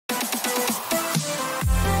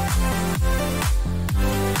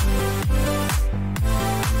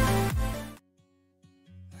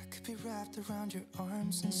wrapped around your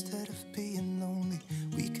arms instead of being lonely.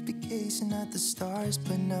 We could be gazing at the stars,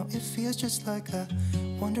 but now it feels just like I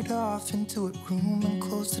wandered off into a room and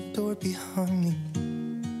closed the door behind me.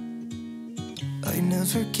 I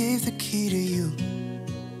never gave the key to you,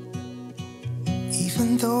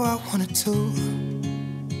 even though I wanted to.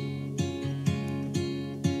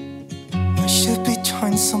 I should be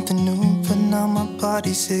trying something new, but now my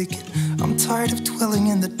body's aching. I'm tired of dwelling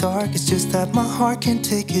in the dark, it's just that my heart can't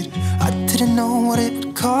take it. I didn't know what it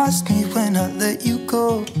would cost me when I let you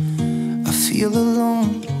go. I feel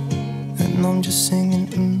alone, and I'm just singing,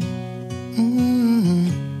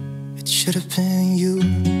 It should have been you.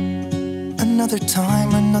 Another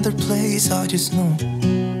time, another place, I just know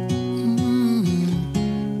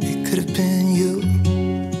it could have been you.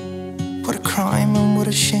 What a crime and what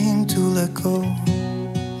a shame to let go.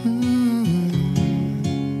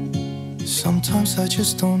 Sometimes I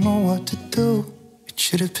just don't know what to do. It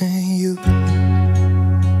should have been you.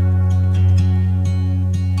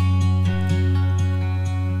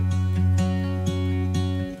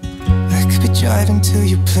 I could be driving to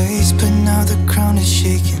your place, but now the ground is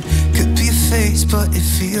shaking. Could be a phase, but it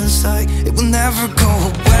feels like it will never go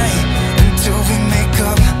away until we make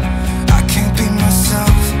up. I can't be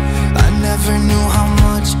myself. I never knew how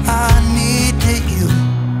much I needed you.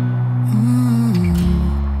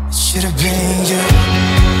 It should have been you.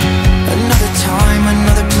 Another time,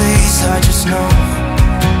 another place, I just know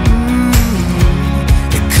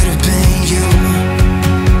it could have been you.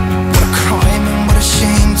 What a crime and what a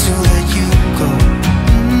shame to let you go.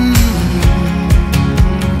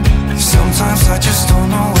 Sometimes I just don't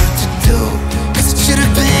know what to do, 'cause it should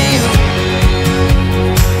have been you.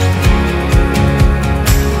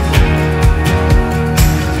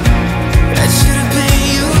 It should have been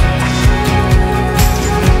you.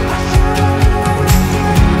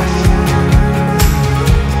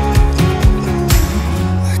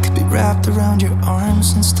 I could be wrapped around your arms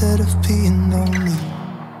instead of being lonely.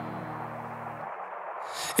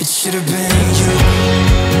 It should have been you.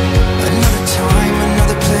 Another time,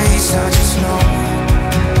 another place, I just know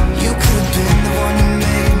you could have been the one who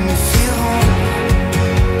made me feel home.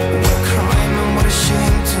 What a crime and what a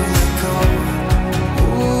shame to let go.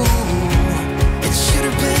 Ooh, it should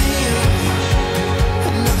have been you.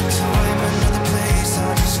 Another time, another place,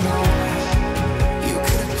 I just know you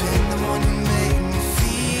could have been the one who made me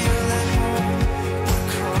feel at home. What a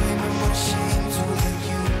crime and what a shame to let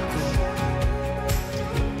you go.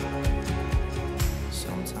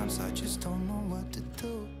 Sometimes I just don't know what to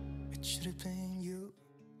do. It should have been you.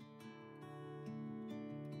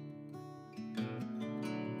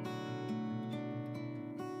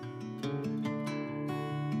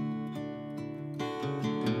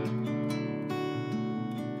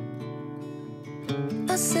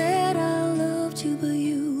 I said I loved you, but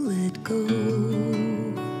you let go.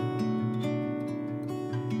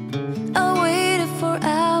 I waited for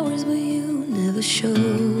hours, but you never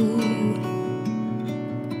showed.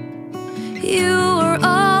 You were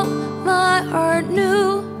all my heart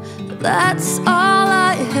knew, but that's all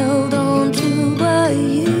I held on to. But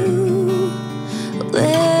you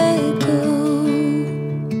let go.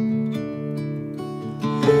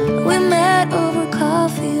 We met over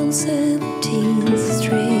coffee on 17th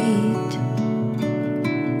Street.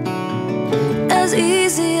 As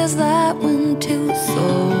easy as that when two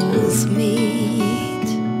souls meet.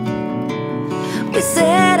 We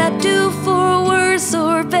said I'd do for worse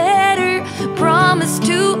or better, promised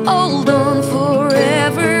to hold on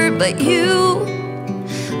forever, but you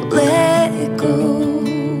let go.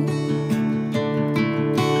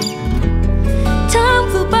 Time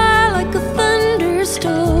flew by like a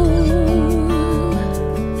thunderstorm.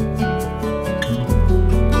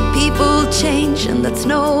 People change and that's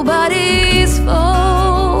nobody